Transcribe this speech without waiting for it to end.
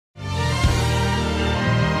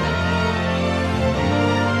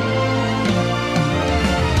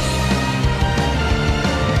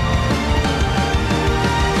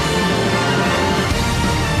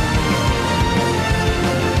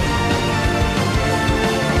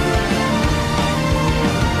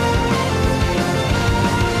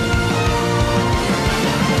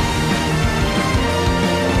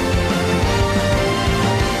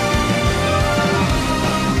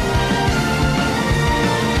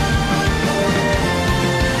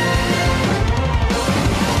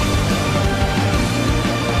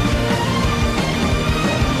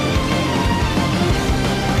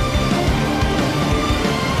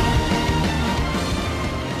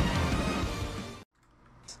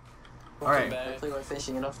Alright. Hopefully we're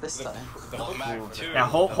finishing it off this time. Yeah,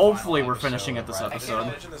 hopefully we're finishing it this episode.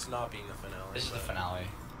 Imagine this not being the finale. This is the finale.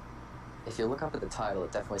 If you look up at the title,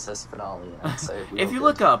 it definitely says finale. And so If you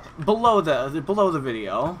look up below the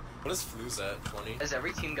video. What is Flu's at? 20? Has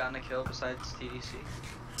every team gotten a kill besides TDC?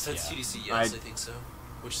 Besides TDC, yes, I think so.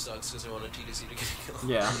 Which sucks because I wanted TDC to get a kill.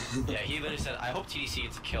 Yeah. Yeah, he literally said, I hope TDC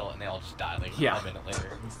gets a kill, and they all just die like Yeah. a minute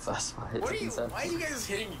later. First fight. Why are you guys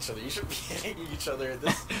hitting each other? You should be hitting each other at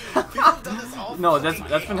this. People have done this all No, that's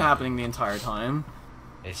been happening the entire time.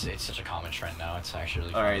 It's such a common trend now. It's actually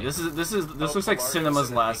really Alright, this looks like Pelargo's Cinema's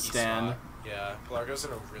in a last sticky stand. spot. Yeah, Pelargo's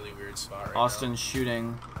in a really weird spot right Austin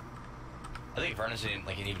shooting. I think Vernon's in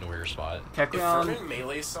like an even weirder spot. now. If Kekleon. Vernon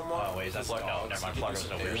melees someone, Oh wait, is that his no, dogs never mind. can do Pelargo's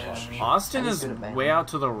some in a weird damage. spot. Austin He's is good at melee. way out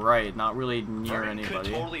to the right, not really near Vernon could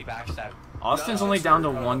anybody. totally backstab. Austin's No, only that's down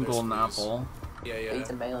to fair. one There's golden Flu's. apple. Yeah. Beat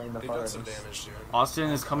a melee in the They've done forest. some damage, dude. Austin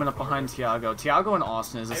is coming up behind Tiago. Tiago and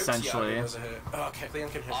Austin is I hope essentially. Tiago does a hit. Oh,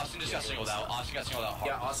 Kekleon can hit. Austin just got singled out. Austin got singled out hard.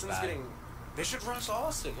 Yeah, Austin's Bad. getting. They should rush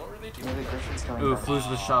Austin. What were they doing? Maybe Griffin's coming Ooh, back. Flu's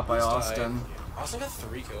was shot by Who's died? Austin. Austin got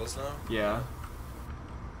 3 kills now. Yeah.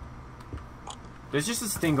 There's just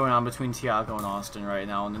this thing going on between Tiago and Austin right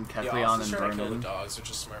now, and then Yeah, Kekleon Austin's and trying to kill the Vernon. dogs, which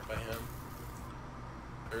is smart by him.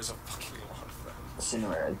 There's a fucking lot of them.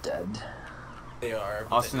 Cinema are dead. They are.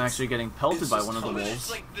 but Austin it's- actually getting pelted by just one of the coming- wolves.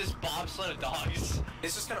 It's like this bobsled of dogs.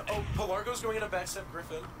 It's just kind of. Oh, Pelargo's going in a backstab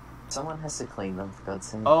Griffin. Someone has to clean them, for God's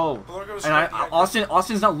sake. Oh, Pelargo's and right behind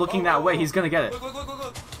Austin's not looking that way. He's gonna get it.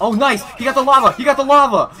 Look. Oh, nice! He got the lava! He got the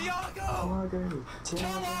lava! Tiago!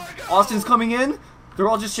 Tiago. Austin's coming in. They're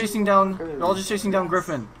all just chasing down. They're all just chasing down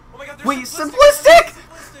Griffin. Oh my god, there's Wait, Simplistic!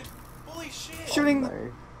 Simplistic! Holy shit! Shooting. No.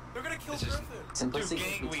 They're gonna kill This is- Griffin. Simplistic Dude, is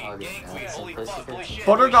gang the weed, target gang now. weed, holy Simplistic fuck, holy is- shit.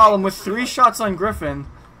 Butter Golem with 3 shots on Griffin.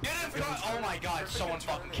 Get him! Oh my god, someone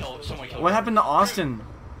fucking killed. Someone killed. What happened to Austin?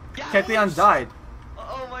 Kekleon died.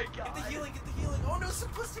 Oh my god. Get the healing, get the healing. Oh no,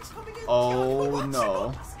 Simplistic's coming in. Oh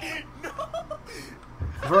no.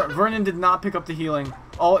 No. Vernon did not pick up the healing.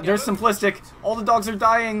 Oh, there's Simplistic. All the dogs are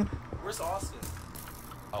dying. Where's Austin?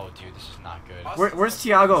 Oh dude, this is not good. Where's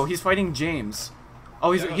Tiago? He's fighting James.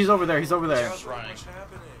 Oh, he's over there. He's over there. What's running.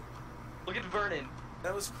 happening? Look at Vernon.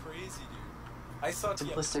 That was crazy, dude. I saw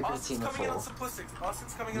Simplistic Austin's team of coming in on 4. Simplistic.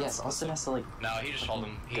 Austin's coming in Yes, on Austin Simplistic. has to like. No, he just told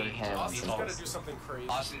him. Go ham. Austin's Simplistic. gonna do something crazy.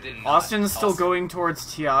 Austin didn't. Austin's still going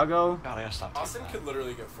towards Tiago. God, I gotta stop. Austin could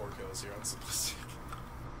literally get 4 kills here on Simplistic.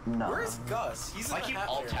 No. Where is Gus? He's If I in the keep hat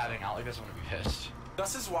alt there. tabbing out like this, I'm gonna be pissed.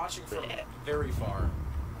 Gus is watching from very far.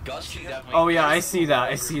 Gus can definitely. Oh yeah, I see that.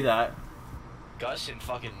 I see that. Gus and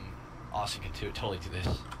fucking Austin can totally do this.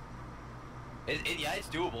 Yeah, it's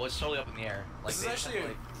doable. It's totally up in the air. Like, This is they just actually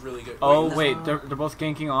have, a really good. Oh no. wait, they're both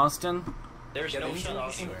ganking Austin. there's Yeah, no they need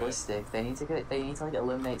shot to anywhere. Simplistic. They need to like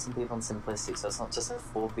eliminate some people on Simplistic, so it's not just like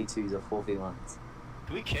 4v2s or 4v1s.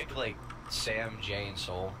 Can we kick like Sam, Jay, and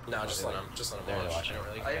Soul? No, just let him They're watch. watching. I don't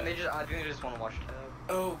really I care. think they just want to watch tab.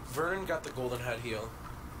 Oh, Vernon got the golden head heal.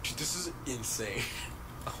 Dude, this is insane.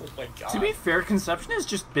 Oh my god. To be fair, Conception has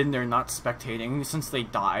just been there not spectating since they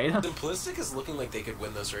died. Simplistic is looking like they could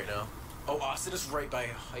win this right now. Oh, Austin is right by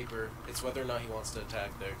Hyper. It's whether or not he wants to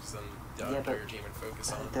attack there, because then the Yeah, entire but- team and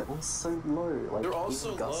focus on him. They're all so low. Like They're all even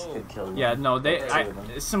so Gus low. could kill them. Yeah, no, they. Two I, of them.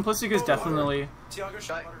 Simplistic is definitely. Tiago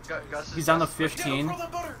shot butter. Gus He's down to Gus- 15. Throw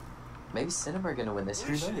that butter. Maybe Cinema are gonna win this.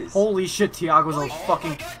 Who knows? Holy shit, Tiago's a Oh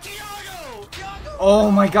fucking. my god, Tiago! Tiago!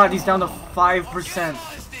 Oh my god, he's down to 5%.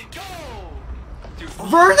 Austin, go! Dude,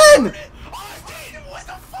 Vernon! Austin, what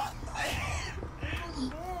the fuck?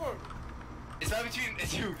 It's not between.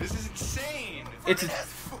 Dude, this is insane. It's. Vernon has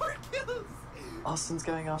 4 kills. Austin's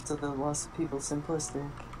going after the last people. Simplistic.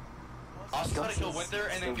 Austin got to kill is Winter,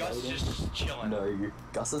 and then still Gus is waiting. just chilling. No,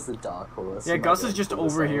 Gus is the dark horse. Yeah, He might Gus be is able just to pull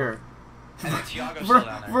this over off. here. And then Tiago's still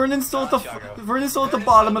down there. Vernon's still at Not the Tiago. Vernon's still at the Vernon's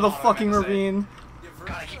bottom of still the at the bottom, fucking I meant to say. ravine. Yeah, God,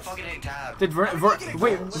 I Vernon keep has- fucking hitting tab. Did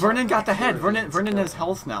wait? Vernon got the head. Vernon has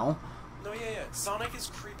health now. No, yeah. Sonic is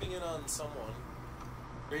creeping in on someone.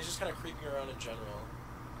 Or he's just kind of creeping around in general.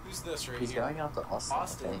 Who's this right He's here? going after Austin. I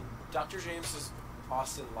Austin. think. Dr. James is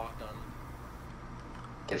Austin locked on.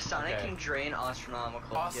 If Sonic Okay. can drain Astronomical and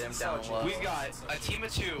get Austin him down saw low. We've got a team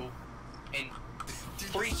of 2 and Dude,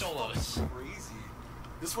 3 this is solos. Crazy.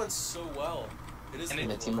 This went so well. It is. And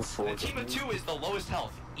In a team of 4. The team of 2 is the lowest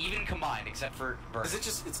health, even combined, except for Vernon. Is it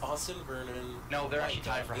just? It's Austin, Vernon. No, they're actually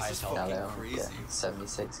tied for This highest is health. Now fucking they're on crazy.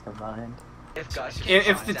 76 combined. If Gus can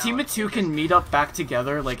If the knock team down- of 2 can meet up back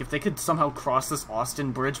together, like if they could somehow cross this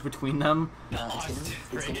Austin bridge between them. It's Austin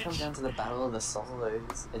gonna come Bridge. down to the battle of the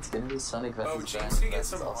solos. It's gonna be Sonic Oh, versus James Vernon can get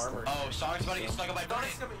versus some Austin. armor. Oh, Sonic's about to get snuggled by Vernon.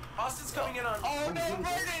 Sonic's coming. Austin's coming in on. Oh no,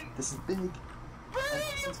 Vernon! This is big.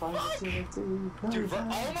 Austin's fighting 2v2. No, Dude, no.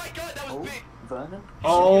 oh my god, that was Oh, big! Vernon?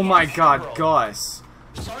 Oh my Pearl. god, Gus.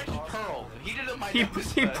 Sonic just pearled. He did it my He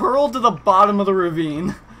nemesis. pearled to the bottom of the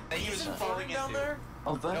ravine. That he was Isn't falling Vernon down into. there?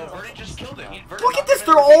 Oh, Vernon. No, Vernon just killed him. Vernon Look at knocked this, him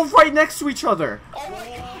they're in the all face. right next to each other. Oh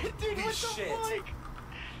my god, dude, Holy what shit. the fuck?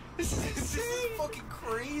 This is This insane. is fucking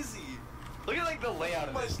crazy. Look at like the layout Oh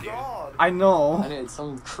of my this, dude. god. I I know. know, it's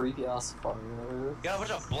some creepy ass fire. You got a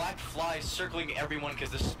bunch of black flies circling everyone because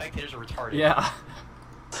the spectators are retarded. Yeah.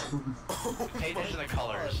 Pay attention to the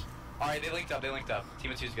colors. Alright, they linked up,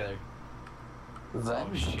 Team of two together. Vernon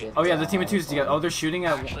Oh, shit. did Oh yeah, the team of die, two's together. Oh, they're shooting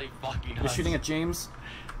at. Actually fucking They're nuts. shooting at James.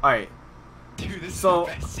 All right. Dude, this So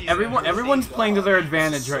is the best season everyone's ever. playing to their This is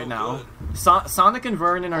advantage so right now. good. Sonic and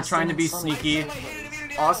Vernon are Austin trying to be and Sonic. sneaky. I hated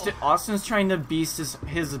immunity now. Austin's trying to beast his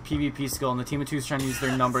PvP skill, and the team of two is trying to use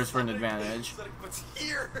their numbers for an advantage. Sonic, what's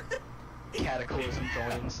here? Cataclysm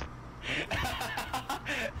joins.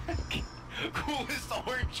 Coolest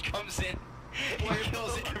orange comes in and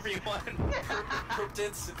kills everyone. Hope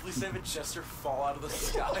did Simply Save and Chester fall out of the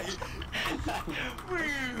sky.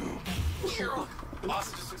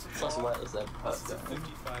 Austin just took some Such fall. letters that Austin's at down.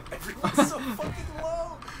 55. Everyone's so fucking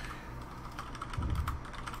low.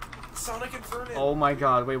 Sonic and Vernon. Oh my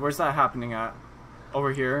god, wait, where's that happening at?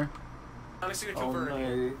 Over here? Sonic's gonna kill Oh Vernon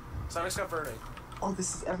here. no. Sonic's got Vernon. Oh,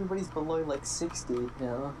 this is everybody's below like 60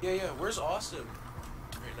 now. Yeah, where's Austin?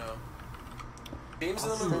 Right now. James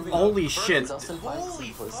and them are Austin. moving Holy up. shit. Is Austin playing Holy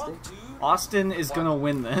fuck, Simplistic? dude. Austin is gonna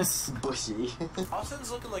win this. Bushy.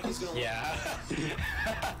 Austin's looking like he's gonna win.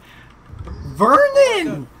 Yeah.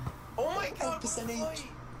 Vernon! Oh my god, what a percentage. fight.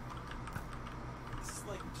 This is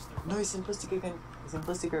like just a... No,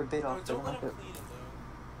 Simplistic are a bit No, off. They don't don't let have him it. clean it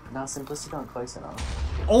though. Now Simplistic aren't close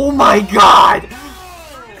enough. Oh my god!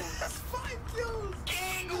 That's 5 kills!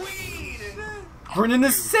 Gang weed! Vernon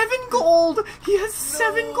has 7 gold! He has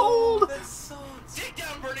 7 No, gold! That sucks. Dig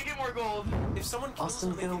down, Vernon, get more gold. If someone kills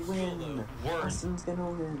Austin's him, gonna they can heal, win. though. Word. Austin's gonna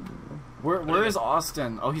win. Where is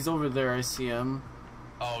Austin? Oh, he's over there, I see him.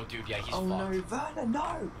 Oh, dude, yeah, he's Oh no, fucked. Vernon,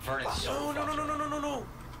 no! Vernon's so No, fucked. no.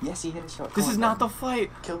 Yes, he hit a shot. This Come is on, not the Vernon.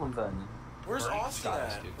 fight! Kill him, Vernon. Where's Vernon Austin got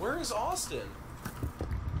this, at? dude. Where is Austin?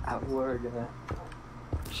 At work.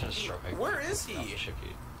 He's had a stroke. Where is he? Oh,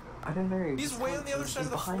 Hoookey. I don't know. He's way on the other side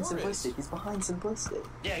of the behind forest. Simplistic. He's behind Simplistic.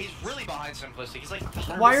 Yeah, he's really behind Simplistic. He's like...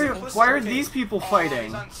 Why Simplistic, are okay. these people Oh, fighting?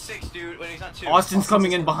 he's on 6, dude. Wait, he's on 2. Austin's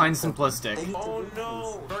coming in behind They Simplistic. need to Oh win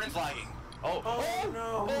no! Vernon's lagging. Oh, Oh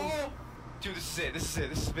no! oh. Dude, this is it. This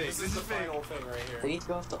is big. This is the big. final thing right this. They here. need to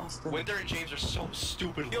go after Austin. Winter and James are so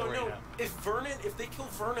stupid Yo, right no, now. if they kill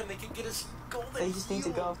Vernon, they can get his golden They just need to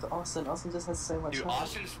heal. go after Austin. Austin just has so much Dude, health.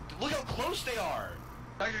 Austin's... Look how close they are!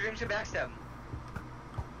 Dr. James can backstab.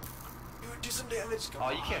 Dude, do some damage. Come Oh,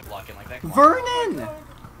 you on. can't block it like that. Come on. Vernon!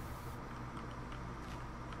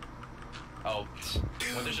 Oh,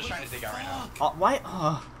 Winter's just trying to dig out right now.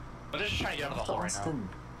 Why? Winter's just trying to get out of the After hole right now. Austin.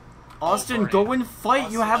 Austin, Vernon. go and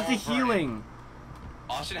fight! You Austin, have the oh, Vernon. healing!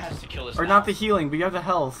 Austin has to kill this Or now. not the healing, but you have the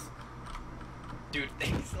health. Dude,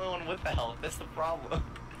 he's the only one with the health. That's the problem.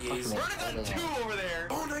 Yeah, he's- Fucking Vernon's on 2 over there.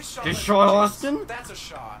 Oh, nice shot. Good nice shot, shot. Austin. That's a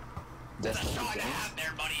shot. There's That's a shot what and a he half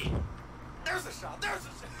there, buddy. There's a shot. There's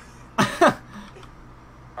a shot.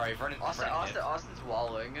 Alright, Vernon. Austin's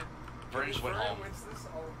wallowing. Vernon just went home. Wins this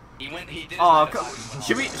all- He did. Oh,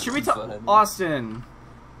 his should we talk Vernon. Austin?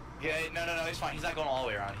 Yeah, no, he's fine. He's not going all the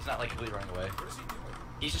way around. He's not like completely running away. What is he doing?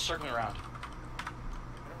 He's just circling around. I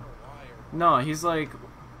don't know why or No, he's like.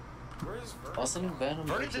 where is Vernon? Austin and Venom.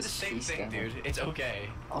 Vernon are did the just same peace thing, down. dude. It's okay.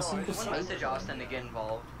 Austin No, I could just Someone save message them. Austin to get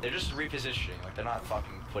involved. They're just repositioning. Like they're not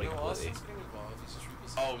fucking putting No, completely. Austin's getting involved. He's just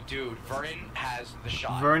Oh, dude, Vernon has the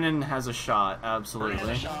shot. Vernon has a shot, Vernon has a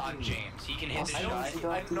absolutely. shot on James. He can hit the Austin I don't shot. should think-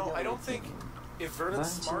 go after I the don't other think- team. If Vernon's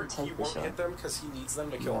Vernon smart, shouldn't he take the won't shot. hit them because he needs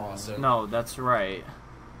them to kill No. Austin. No, that's right.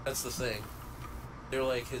 That's the thing. They're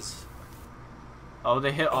like his. Oh,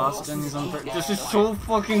 they hit Oh, Austin. He's on. fuck. This is so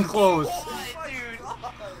fucking close. What, dude?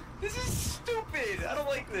 This is stupid. I don't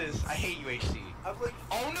like this. I hate UHC. I'm like,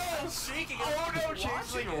 Oh no! I'm shaking. Oh no! I'm James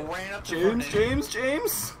like watching it. ran up to James, Vernon.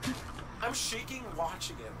 James. I'm shaking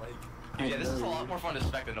watching it. Like, Dude, yeah, this is a lot more fun to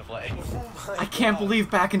spec than to play. oh my I can't God. believe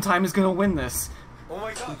Back in Time is gonna win this. Oh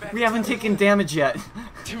my god. Back We haven't to- taken damage yet.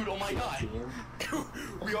 Dude, oh my god. Team.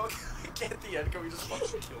 We all get at the end. Can we just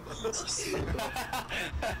fucking kill them?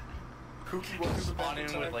 Hoookey, welcome to Spawn Back in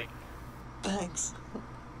in Time. with like. Thanks.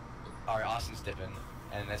 Alright, Austin's dipping,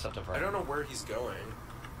 and that's up to I Vernon. don't know where he's going.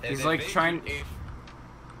 He's, like, trying- If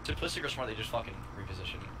Simplistic or Smart, they just fucking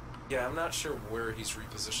reposition. Yeah, I'm not sure where he's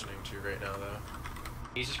repositioning to right now, though.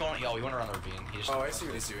 He's just going. Yo, he went around the ravine. He just. Oh, I see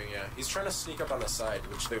what he's doing. Yeah, he's trying to sneak up on the side,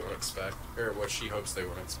 which they won't expect, or what she hopes they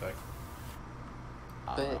won't expect.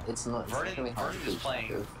 I don't But know. it's not. It's not Vernon, really hard Vernon to is keep playing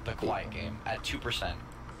track of the quiet people. game at 2%.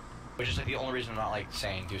 Which is like the only reason I'm not like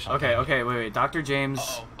saying do something. Okay, wait. Dr. James.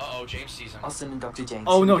 Uh-oh, James sees him. Austin and Dr. James.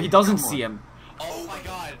 Oh no, he doesn't Come on. see him. Oh my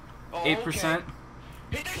god. Oh, 8%. Okay.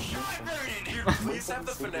 Hit the shot, Dude, Vernon! please have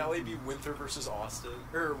the finale be Winther versus Austin.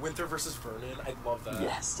 Or Winther versus Vernon. I'd love that.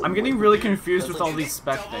 Yes. I'm getting really confused with all these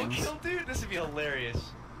spec Double things. kill, dude? This would be hilarious.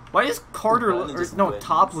 Why does Carter Vernon just no wins.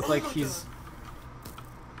 Top look like he's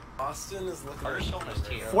Austin is looking Carter's showing his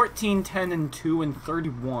team. 14, 10, and 2 and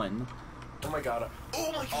 31? Oh my god.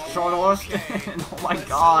 Oh my god. Short Austin. Okay. Oh my Let's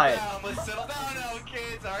god. Let's settle down now,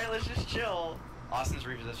 kids. Alright, let's just chill. Austin's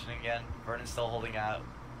repositioning again. Vernon's still holding out.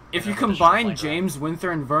 If you And everyone's just combine playing James, Winther,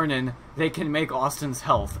 and Vernon, they can make Austin's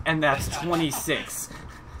health, and that's 26. around.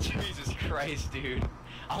 Jesus Christ, dude.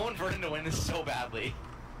 I want Vernon to win this so badly.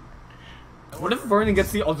 What if Vernon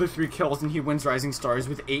gets the other 3 kills and he wins Rising Stars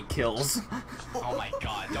with 8 kills? Oh my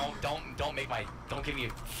god, don't give me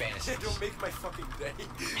fantasies. Don't make my fucking day.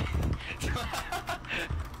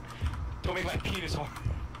 Don't make my penis hard.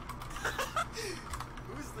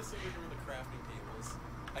 Who is this over here with the crafting tables?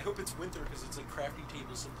 I hope it's Winther because it's a crafting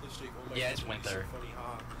table simplistic. Oh my Yeah, god, it's that'd be Winther. So funny,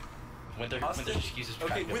 huh? Winter just uses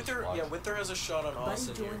Okay, Winther has a shot on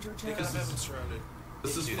Austin here. Because I have him surrounded.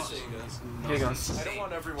 This is Dude, fucking say, guys. Here goes. I don't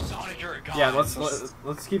want everyone. Sonic, you're a god. Yeah, let's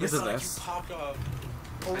keep it to Sonic, this. you popped off.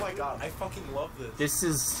 Oh my god, I fucking love this. This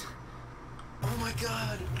is. Oh my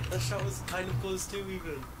god, that shot was kind of close too,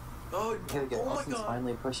 even. Oh, Here we go. oh my Austin's god.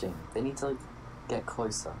 finally pushing. They need to like, get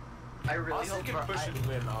closer. I really Austin hope can push and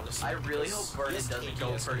win, honestly. I really hope Vernon Yes, doesn't he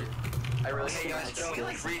go is. for it. I really Austin hope has he doesn't Can go.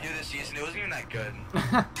 we like redo this season? It wasn't even that good.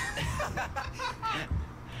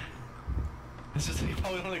 This is like,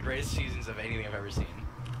 probably one of the greatest seasons of anything I've ever seen.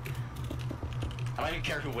 I don't even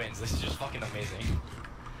care who wins. This is just fucking amazing.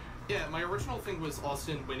 Yeah, my original thing was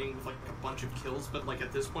Austin winning with like a bunch of kills, but like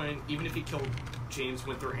at this point, even if he killed James,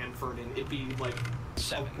 Winther, and Vernon, it'd be like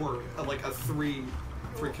 7. like a three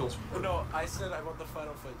kills. Oh no, I said I want the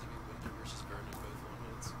final fight to be Winther versus Vernon, both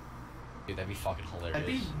 1 hits. Dude, that'd be fucking hilarious. That'd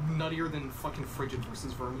be nuttier than fucking Frigid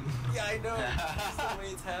versus Vernon. Yeah, I know. This is the way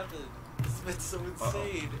it's happened. It's been so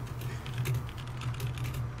insane.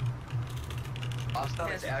 Austin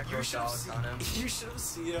has accurate You should have dogs on him. You should have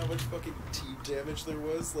seen how much fucking team damage there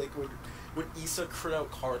was. Like when Issa crit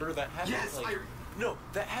out Carter, that happened. Yes, like, no,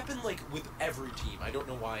 that happened like with every team. I don't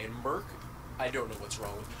know why. And Merc, I don't know what's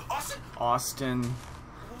wrong with Austin. Austin.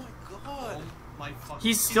 Oh my god. My fucking.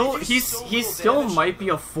 He's still He did he's so he little still damage. might be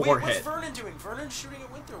a 4 Wait, what's hit. Vernon doing? Vernon's shooting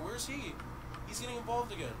at Winther. Where's he? He's getting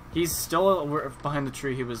involved again. He's still behind the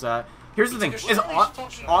tree he was at. Here's the thing: He's is like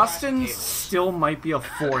a Austin still might be a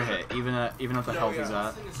 4 hit even at the No, health yeah. he's at.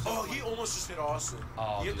 Austin is Oh, he almost just hit Austin.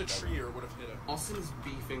 Oh, he hit the dude, tree or would have hit him. Austin is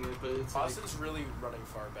beefing it, but it's Austin's really running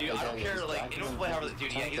far back. Dude, I don't care. Like, you know what? However,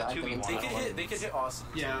 dude, yeah, he's a 2v1. They could hit Austin.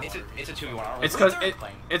 Yeah. It's a 2v1. I don't It's really cause like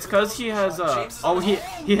playing. it's cause he has oh he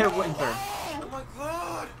hit Winther. Oh my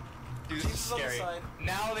god! Dude, this James is is on the scary. side.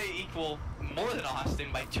 Now they equal more than Austin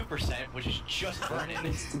by 2%, which is just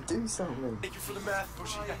Vernon. To do something. Thank you for the math,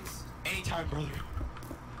 Bushy. Anytime, brother.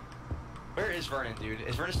 Where is Vernon, dude?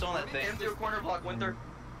 Is Vernon still on that thing? Into a corner block, Winther.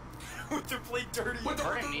 Winther played dirty.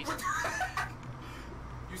 Vernon needs.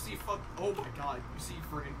 You see, oh my god, you see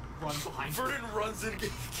Vernon run behind. Vernon runs and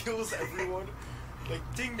kills everyone. Like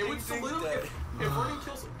ding It ding would ding. solidify. Dead. If Vernon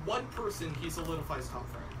kills one person, he solidifies top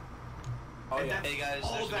frag. Oh And yeah. that's Hey guys,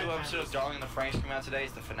 all there's a that new episode matters. of Darling in the Franxx coming out today.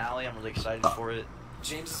 It's the finale. I'm really excited for it.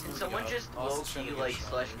 James is Can moving someone up. just Austin's trying low-key to like get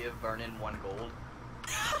slash shot. give Vernon 1 gold?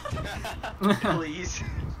 Please.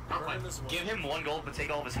 Vernon is one. Give him 1 gold, but take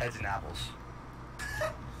all of his heads and apples.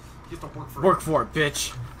 He has to work for Work for it,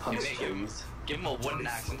 bitch. Punch make him- trees. Give him a wooden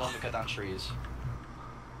axe and tell him to cut down trees.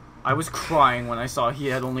 I was crying when I saw he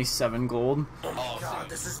had only 7 gold. Oh my Oh, god,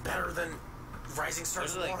 dude. this is better than Rising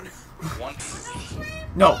Stars There's, like, 1. 1.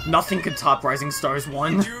 No, nothing could top Rising Stars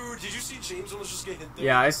 1. Dude, did you see James almost just get hit there?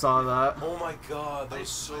 Yeah, I saw that. Oh my god, that was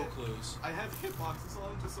so close. I have hitboxes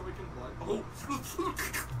on just so we can blood.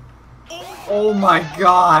 Oh. Oh my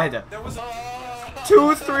god. That was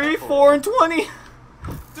 2, 3, 4, and 20. Dude,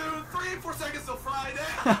 3 and 4 seconds till Friday.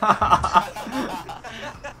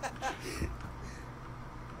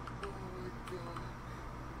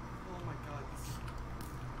 Oh my god.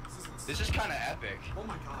 This is kind of epic. Oh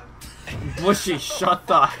my god. Bushy, shut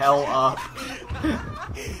the hell up.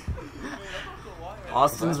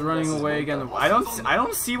 Austin's running away again. I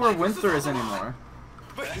don't see where Winther is anymore.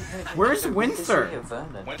 Where's Winther?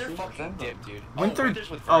 Winter fucking dipped, dude. Winther. Winter's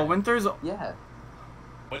with Oh, Vernon. Winter's. Yeah.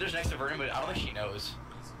 Winter's next to Vernon, but I don't think she knows.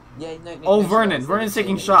 Yeah, no, Oh, no, Vernon. no, Vernon's no,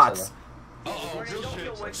 taking no, shots. Oh, Vernon, real don't shit.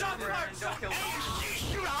 kill Winther. Vernon, don't kill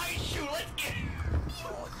Winther. Shoot, let's get.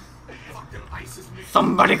 Fucking ISIS.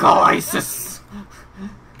 Somebody call ISIS.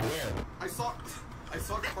 I saw. I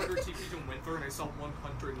saw Carter TP to Winter and I saw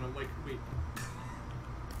 100 and I'm like, wait.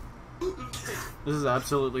 This is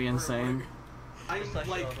absolutely insane. I'm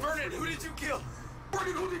like, Vernon, who did you kill?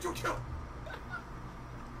 Vernon, who did you kill?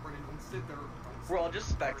 Vernon, don't sit there. We're all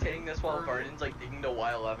just spectating this while Vernon's like digging to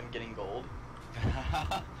Y11 getting gold.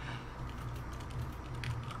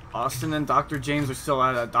 Austin and Dr. James are still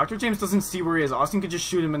at it. Dr. James doesn't see where he is. Austin could just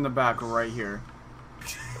shoot him in the back right here.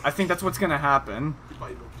 I think that's what's gonna happen.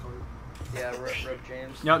 Yeah, Rip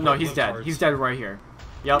James. No, he's dead. He's dead right here.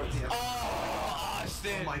 Yep. Oh,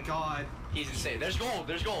 Austin! Oh my god. He's insane. There's gold.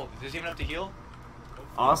 There's gold. Does he even have to heal?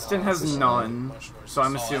 Austin has none, so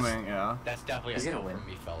I'm assuming, yeah. That's definitely He's a gonna kill win. from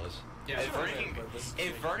me, fellas. Yeah,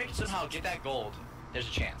 If Vernon can somehow get that gold, there's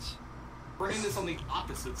a chance. Vernon is on the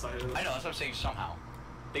opposite side of it. I know, that's what I'm saying, somehow.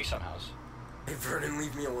 Big somehows. Hey, Vernon,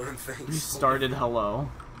 leave me alone, We thanks. started hello.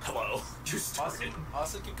 Hello. Just Austin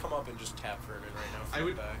can come up and just tap Vernon right now. I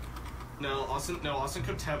would- back. No, Austin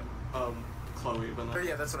could tab Chloe, but Oh,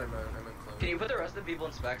 yeah, that's what I meant. I meant Chloe. Can you put the rest of the people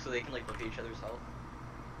in spec so they can like look at each other's health?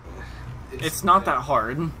 It's not that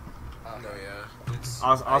hard. No, yeah. It's,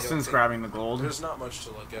 Austin's grabbing the gold. There's not much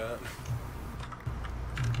to look at.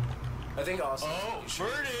 I think Austin. Oh,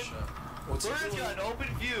 Vernon! What's he Vernon's doing? got an open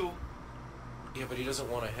view. Yeah, but he doesn't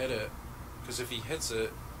want to hit it. Because if he hits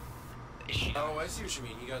it. Is she Oh, I see what you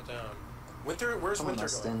mean. He got down. Winter, where's Come on, Winter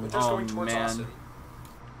Austin. going? Winter's Oh, going towards man. Austin.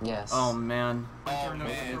 Yes. Oh man. Oh,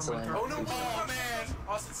 man. Excellent. Oh no! Oh, man.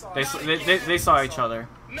 Austin saw They saw each other.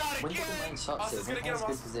 Not When again! you can land shots Austin's here, gonna Winter get has him.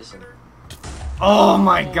 good position. Oh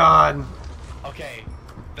my god. Okay,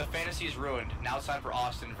 the fantasy is ruined. Now it's time for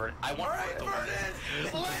Austin Vernon. I want Vernon!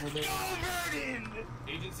 Let's go, Vernon!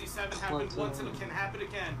 Agency 7 happened once and it can happen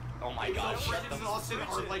again. Oh my Even god, though shut Vernon the and Austin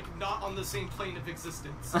are like not on the same plane of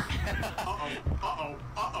existence. Uh-oh.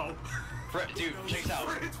 Dude, check this out.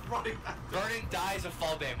 Vernon's running back. Vernon dies of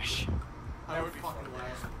fall damage. I would fucking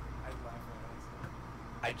laugh.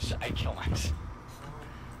 I'd kill Max.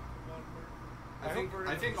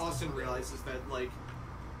 I think Austin realizes that like.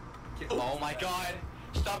 Oh my god!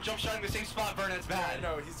 Stop jump shotting the same spot, Vernon, it's bad.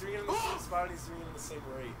 No, he's doing it in the same spot and he's doing it in the same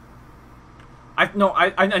rate. I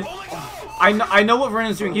know what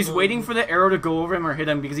Vernon's doing. He's waiting for the arrow to go over him or hit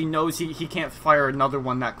him because he knows he can't fire another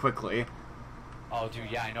one that quickly. Oh dude,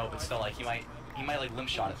 yeah, I know, but still, like, he might like limp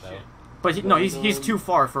shot it though. But he's too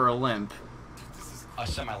far for a limp. A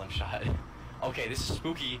semi-limp shot. Okay, this is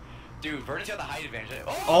spooky. Dude, Vernon's got the height advantage.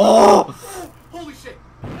 Oh! Holy shit!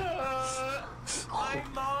 My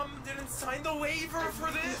mom didn't sign the waiver for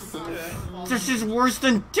this! This is worse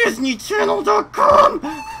than DisneyChannel.com!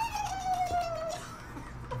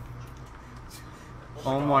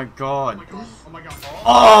 Oh my god. Oh my god.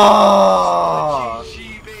 Oh!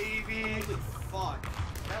 GG, baby! Holy fuck.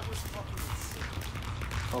 That was fucking insane.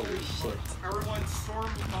 Holy shit. Everyone storm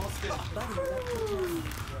Austin.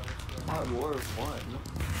 That war of one.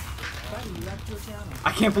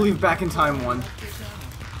 I can't believe Back in Time won.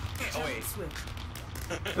 Oh wait,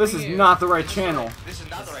 This is not the right channel. this is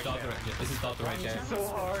not the right channel. This is not the right channel.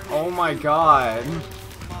 Oh my god.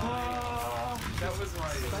 That was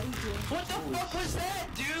right. What the fuck was that,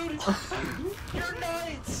 dude? You're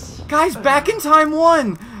nuts! Guys, Back in Time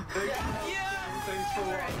won!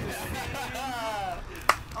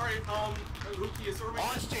 Alright, Hoookey, is there a way-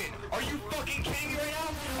 Austin, are you fucking kidding me right now?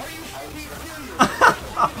 Are you fucking serious?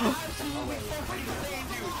 Absolutely fucking insane,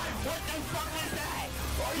 dude. What the fuck was that?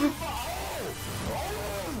 Are you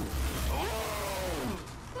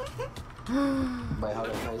Wait, hold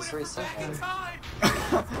on, wait, sorry, second.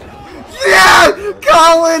 Yeah!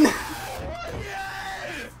 Colin!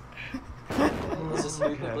 There's just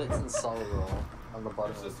Hooker Blitz and Soul Roll on the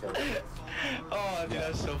bottom of the field. Oh, dude,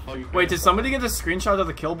 that's so fucking Wait, did somebody get a screenshot of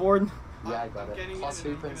the kill board? Yeah, I got it. Plus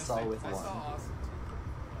Hooper and Soul with one.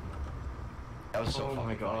 That was so Oh fucking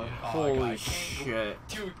my god. funny. Oh my Holy God. shit.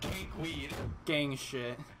 Dude, cake weed. Gang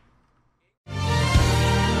shit.